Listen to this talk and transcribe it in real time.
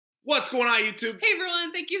What's going on, YouTube? Hey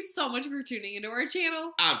everyone, thank you so much for tuning into our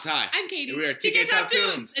channel. I'm Ty. I'm Katie. And we are TK Top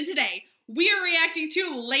Tunes. And today, we are reacting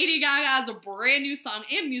to Lady Gaga's brand new song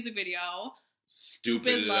and music video,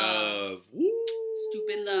 Stupid Love. Woo!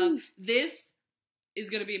 Stupid Love. This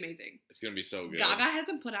is going to be amazing. It's going to be so good. Gaga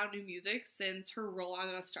hasn't put out new music since her role on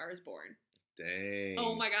A Star is Born. Dang.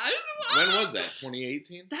 Oh my gosh. When was that?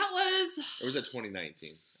 2018? That was... Or was that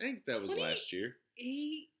 2019? I think that was last year.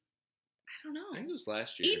 I don't know. I think it was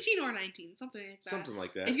last year. 18 or 19, something like that. Something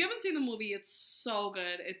like that. If you haven't seen the movie, it's so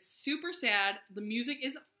good. It's super sad. The music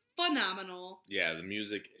is phenomenal. Yeah, the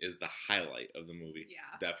music is the highlight of the movie.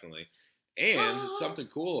 Yeah. Definitely. And something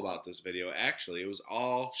cool about this video, actually, it was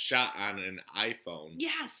all shot on an iPhone.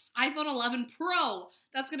 Yes, iPhone 11 Pro.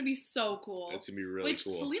 That's going to be so cool. It's going to be really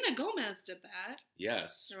cool. Selena Gomez did that.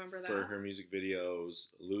 Yes. Remember that? For her music videos,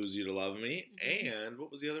 Lose You to Love Me, and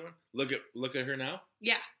what was the other one? Look at Her Now?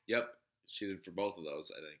 Yeah. Yep. She did for both of those,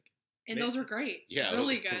 I think. And those were great. Yeah,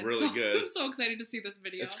 really good. Really good. I'm so excited to see this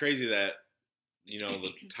video. It's crazy that,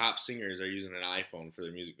 the top singers are using an iPhone for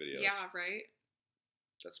their music videos. Yeah, right?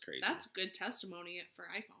 That's crazy. That's good testimony for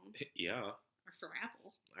iPhone. Yeah. Or for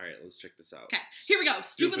Apple. All right, let's check this out. Okay, here we go.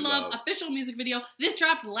 Stupid Love official music video. This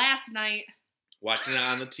dropped last night. Watching it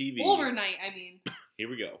on the TV. Overnight, I mean. Here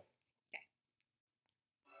we go.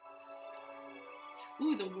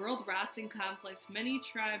 Ooh, the world rots in conflict. Many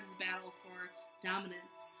tribes battle for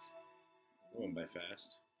dominance. Going by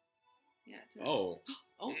fast. Yeah. Oh.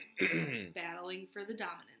 Battling for the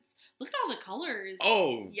dominance. Look at all the colors.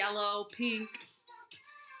 Oh. Yellow, pink.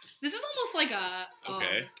 This is almost like a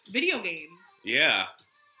video game. Yeah.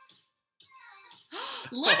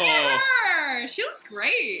 Look at her! She looks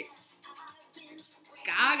great.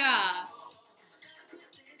 Gaga.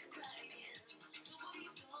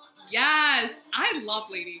 Yes, I love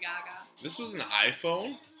Lady Gaga. This was an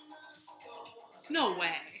iPhone? No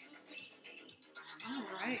way. All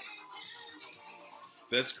right.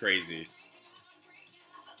 That's crazy.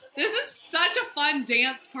 This is such a fun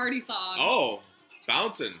dance party song. Oh,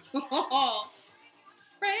 bouncing. Break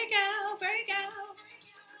out, break out.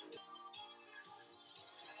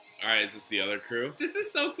 All right, is this the other crew? This is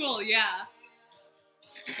so cool, yeah.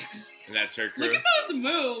 And that's her crew? Look at those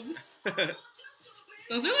moves.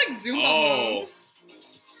 Those are like Zumba moves.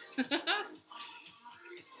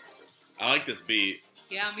 I like this beat.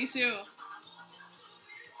 Yeah, me too.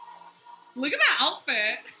 Look at that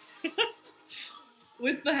outfit.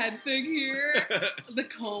 With the head thing here. The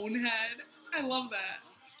cone head. I love that.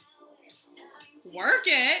 Work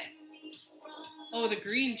it. Oh, the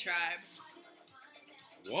Green Tribe.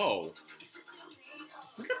 Whoa.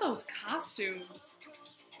 Look at those costumes.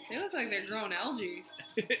 They look like they're growing algae.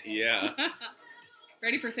 Yeah.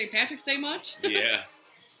 Ready for St. Patrick's Day much? Yeah.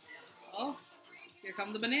 Oh, here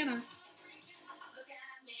come the bananas.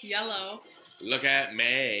 Yellow. Look at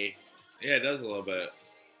me. Yeah, it does a little bit.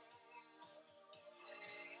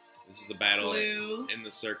 This is the battle in the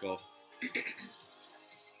circle.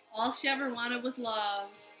 All she ever wanted was love.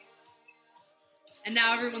 And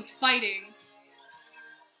now everyone's fighting.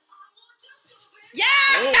 Yeah!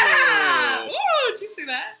 Oh. Ooh, did you see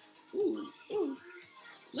that? Ooh, ooh.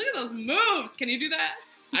 Look at those moves. Can you do that?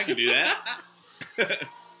 I can do that.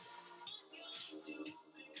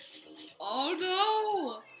 Oh,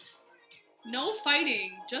 no. No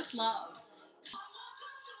fighting, just love.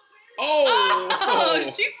 Oh!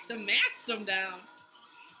 She smacked him down.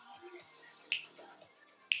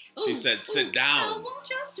 She said, sit down. I want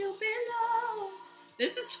your stupid love.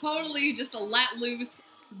 This is totally just a let loose,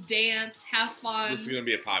 dance, have fun. This is going to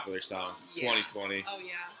be a popular song. Yeah. 2020. Oh,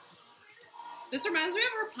 yeah. This reminds me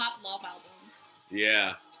of her Pop Love album.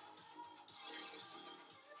 Yeah.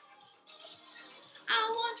 I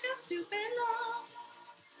want your stupid love.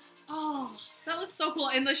 Oh, that looks so cool.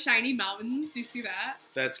 And the shiny mountains. Do you see that?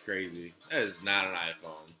 That's crazy. That is not an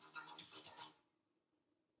iPhone.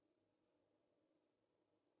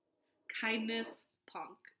 Kindness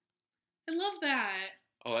Punk. I love that.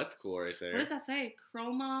 Oh, that's cool right there. What does that say?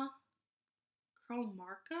 Chromarca?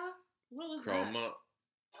 What was that?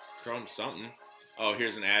 Chrome something. Oh,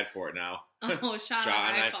 here's an ad for it now. Oh, shot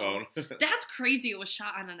on an iPhone. That's crazy. It was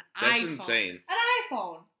shot on an iPhone. That's insane. An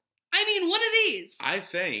iPhone. I mean, one of these. I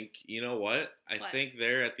think, you know what? I think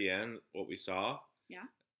there at the end, what we saw. Yeah.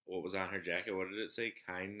 What was on her jacket? What did it say?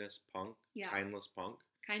 Kindness Punk? Yeah. Kindness Punk?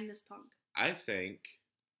 Kindness Punk. I think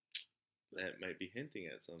that might be hinting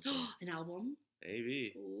at something. An album?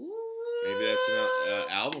 Maybe. Ooh. Maybe that's an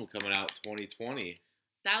album coming out 2020.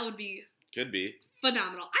 That would be. Could be.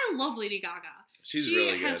 Phenomenal. I love Lady Gaga. She's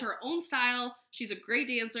really good. She has her own style. She's a great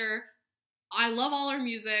dancer. I love all her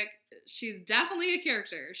music. She's definitely a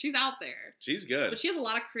character. She's out there. She's good. But she has a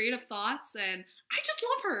lot of creative thoughts, and I just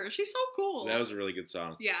love her. She's so cool. That was a really good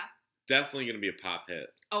song. Yeah. Definitely going to be a pop hit.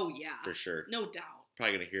 Oh, yeah. For sure. No doubt.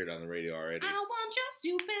 Probably going to hear it on the radio already. I want your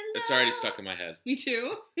stupid love. It's already stuck in my head. Me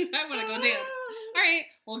too. I want to go dance. All right.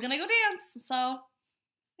 We're going to go dance. So,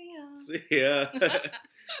 See ya.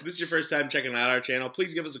 If this is your first time checking out our channel,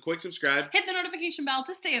 please give us a quick subscribe. Hit the notification bell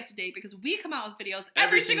to stay up to date because we come out with videos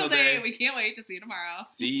every single day. We can't wait to see you tomorrow.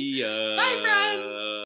 See ya. Bye, friends.